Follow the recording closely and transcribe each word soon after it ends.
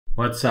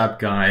What's up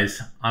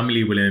guys, I'm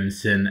Lee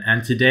Williamson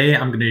and today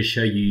I'm going to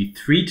show you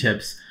 3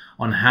 tips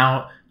on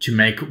how to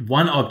make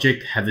one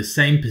object have the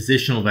same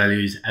positional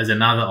values as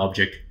another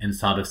object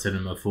inside of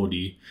Cinema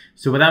 4D.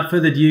 So without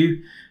further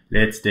ado,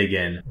 let's dig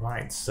in.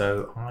 Right,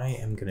 so I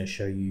am going to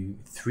show you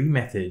 3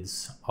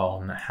 methods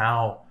on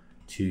how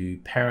to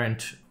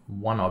parent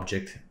one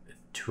object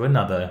to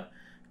another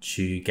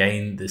to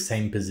gain the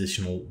same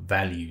positional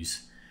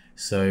values.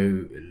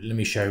 So let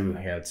me show you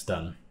how it's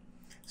done.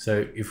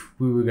 So if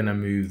we were going to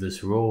move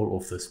this roll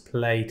off this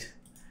plate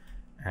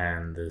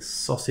and this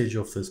sausage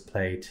off this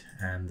plate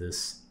and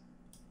this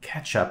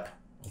ketchup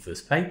off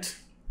this plate,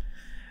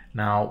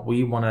 now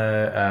we want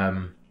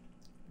to,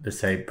 let's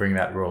say, bring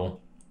that roll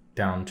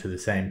down to the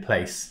same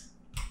place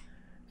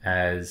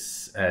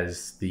as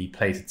the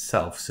plate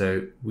itself.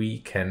 So we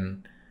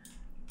can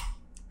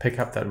pick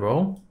up that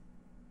roll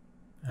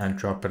and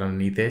drop it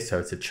underneath there so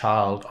it's a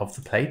child of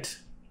the plate.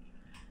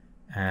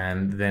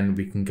 And then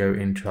we can go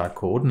into our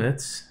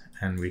coordinates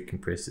and we can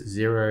press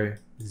 0,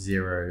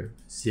 0,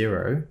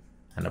 0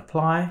 and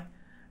apply,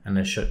 and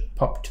it should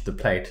pop to the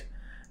plate.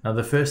 Now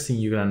the first thing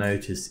you're going to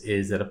notice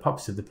is that it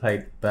pops to the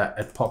plate, but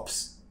it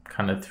pops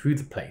kind of through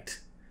the plate.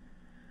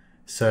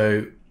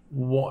 So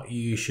what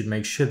you should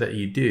make sure that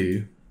you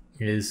do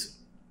is,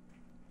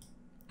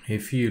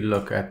 if you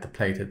look at the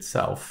plate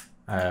itself,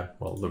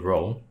 well, the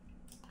roll,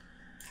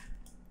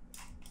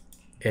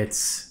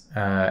 its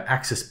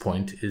axis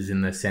point is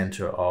in the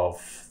center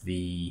of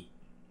the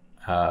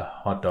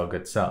hot dog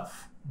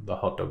itself, the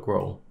hot dog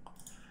roll.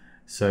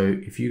 So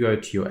if you go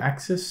to your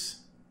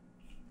axis,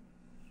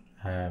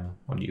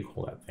 what do you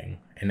call that thing?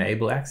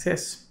 Enable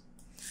axis.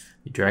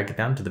 You drag it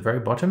down to the very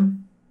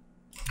bottom,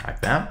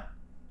 like that,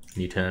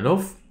 and you turn it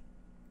off.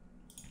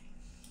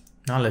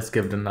 Now let's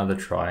give it another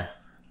try.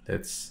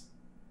 Let's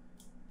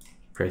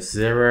press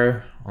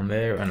 0 on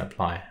there and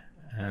apply,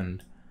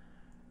 and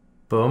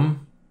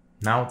boom.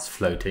 Now it's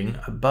floating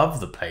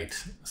above the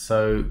plate.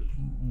 So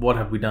what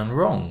have we done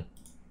wrong?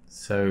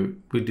 So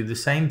we do the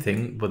same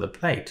thing with a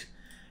plate,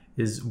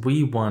 is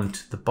we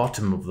want the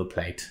bottom of the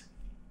plate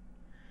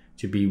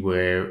to be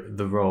where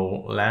the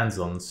roll lands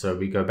on. So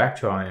we go back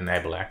to our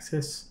enable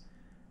axis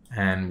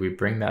and we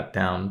bring that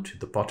down to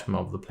the bottom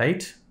of the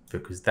plate,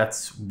 because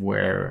that's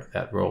where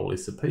that roll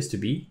is supposed to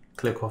be.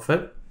 Click off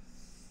it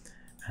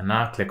and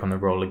now click on the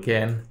roll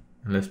again,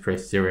 and let's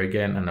press 0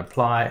 again and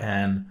apply,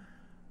 and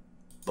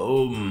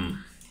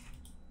boom,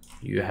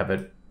 you have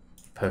it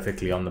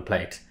perfectly on the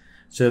plate.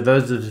 So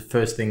those are the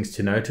first things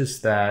to notice,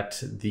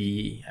 that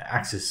the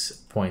axis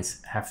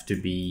points have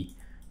to be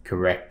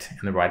correct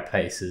in the right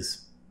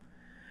places.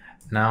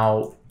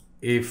 Now,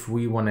 if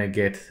we want to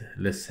get,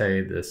 let's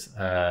say, this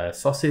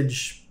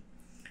sausage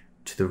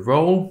to the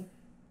roll,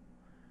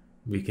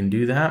 we can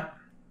do that.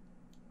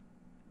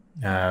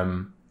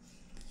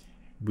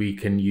 We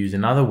can use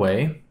another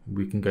way.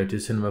 We can go to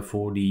Cinema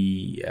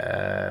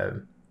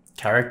 4D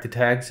character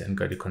tags and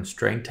go to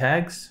constraint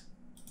tags.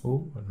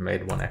 Oh, I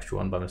made one extra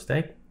one by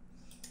mistake.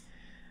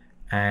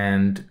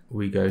 And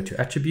we go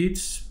to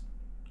attributes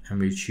and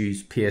we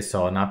choose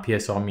PSR. Now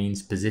PSR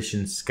means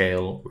position,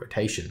 scale,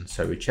 rotation.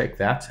 So we check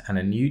that and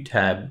a new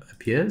tab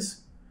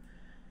appears.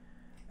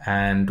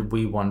 And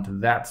we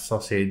want that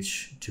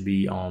sausage to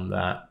be on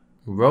that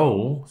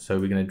roll. So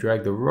we're going to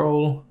drag the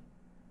roll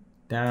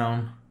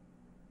down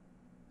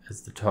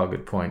as the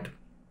target point.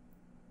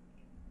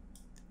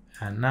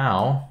 And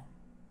now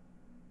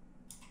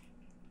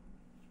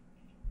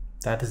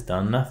that has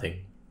done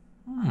nothing.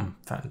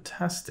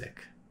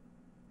 Fantastic.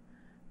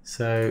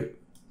 So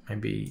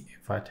maybe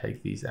if I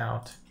take these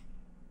out,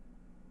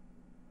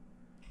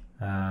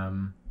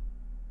 PSR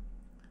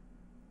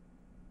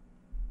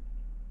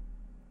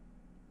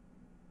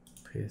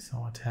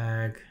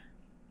tag,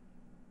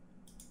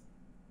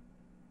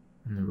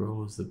 and the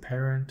roll is the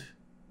parent.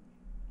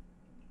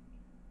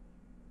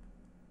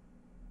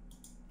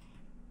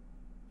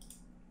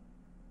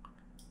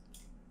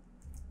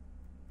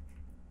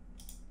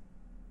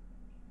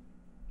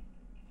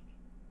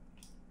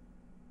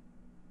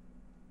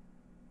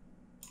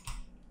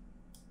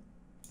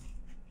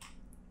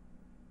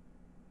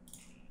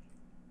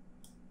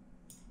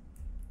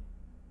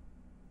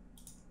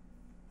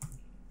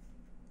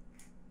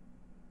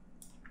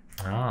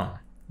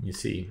 You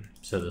see,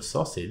 so the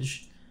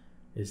sausage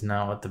is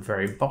now at the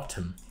very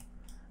bottom.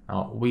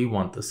 Now we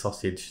want the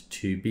sausage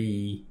to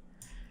be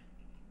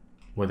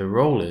where the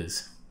roll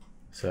is.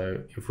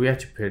 So if we had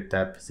to put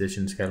that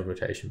position, scale,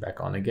 rotation back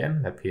on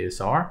again, that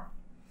PSR,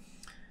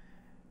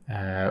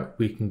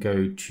 we can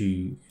go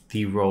to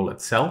the roll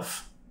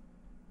itself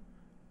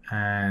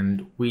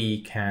and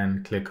we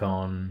can click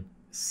on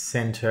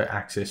center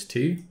axis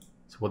 2.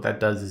 So what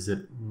that does is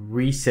it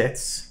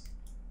resets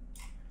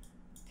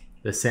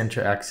the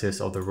center axis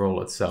of the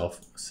roll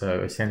itself. So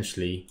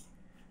essentially,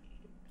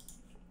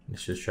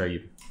 let's just show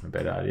you a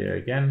better idea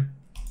again.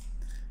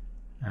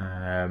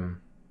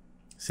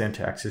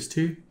 Center axis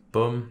 2,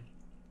 boom.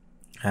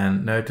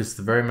 And notice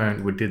the very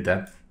moment we did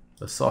that,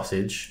 the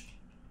sausage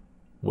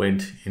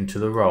went into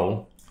the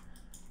roll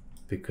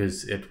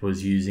because it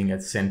was using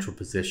its central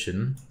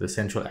position, the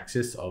central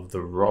axis of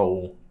the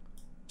roll,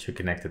 to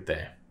connect it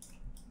there.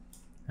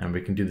 And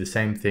we can do the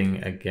same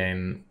thing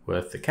again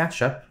with the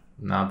catch-up.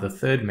 Now the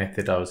third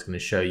method I was going to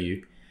show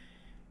you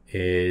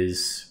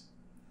is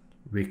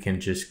we can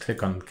just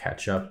click on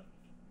catch-up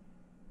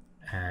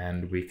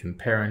and we can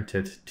parent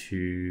it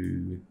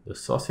to the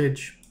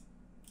sausage,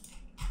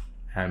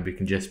 and we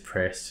can just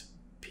press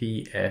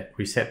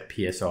reset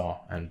PSR,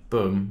 and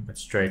boom,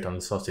 it's straight on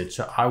the sausage.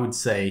 So I would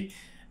say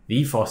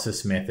the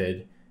fastest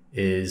method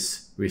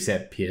is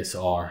reset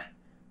PSR,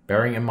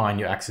 bearing in mind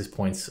your access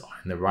points are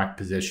in the right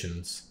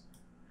positions.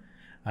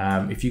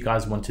 If you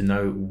guys want to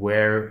know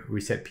where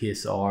reset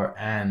PSR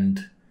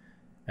and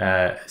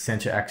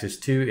center axis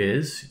 2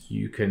 is,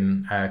 you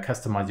can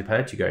customize your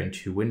palette. You go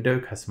into window,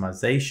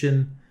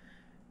 customization,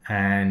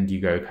 and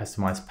you go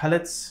customize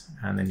palettes,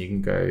 and then you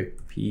can go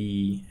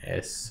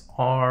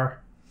PSR,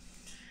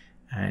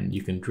 and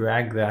you can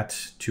drag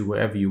that to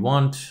wherever you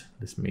want.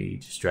 Let me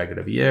just drag it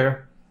over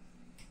here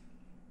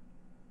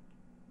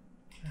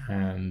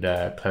and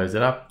close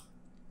it up,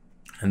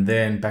 and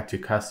then back to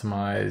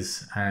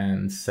customize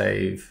and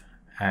save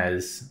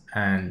as,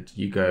 and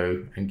you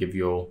go and give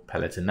your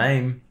palette a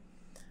name.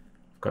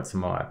 I've got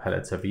some more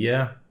palettes over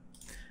here,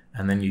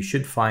 and then you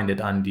should find it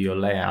under your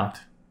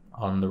layout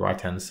on the right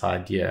hand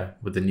side here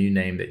with the new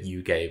name that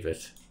you gave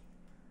it.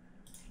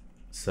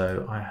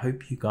 So I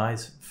hope you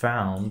guys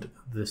found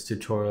this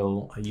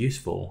tutorial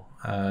useful.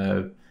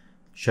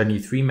 Shown you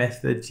 3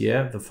 methods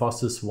here. The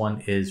fastest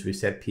one is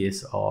reset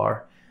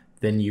PSR.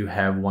 Then you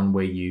have one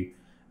where you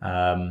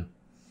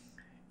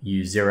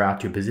zero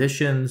out your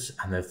positions,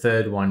 and the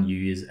third one you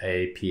use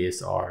a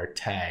PSR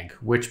tag,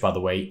 which by the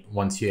way,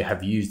 once you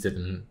have used it,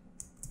 and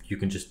you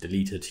can just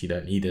delete it, you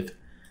don't need it.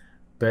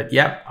 But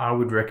yeah, I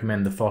would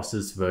recommend the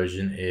fastest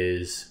version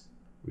is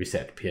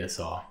reset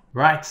PSR.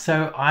 Right,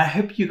 so I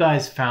hope you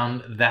guys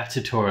found that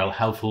tutorial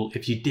helpful.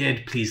 If you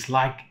did, please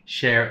like,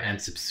 share,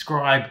 and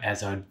subscribe,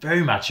 as I would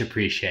very much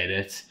appreciate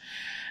it.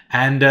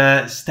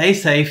 And stay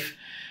safe,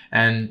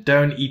 and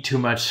don't eat too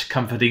much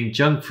comforting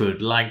junk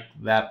food like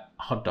that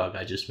hot dog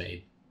I just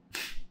made.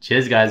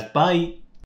 Cheers guys, bye!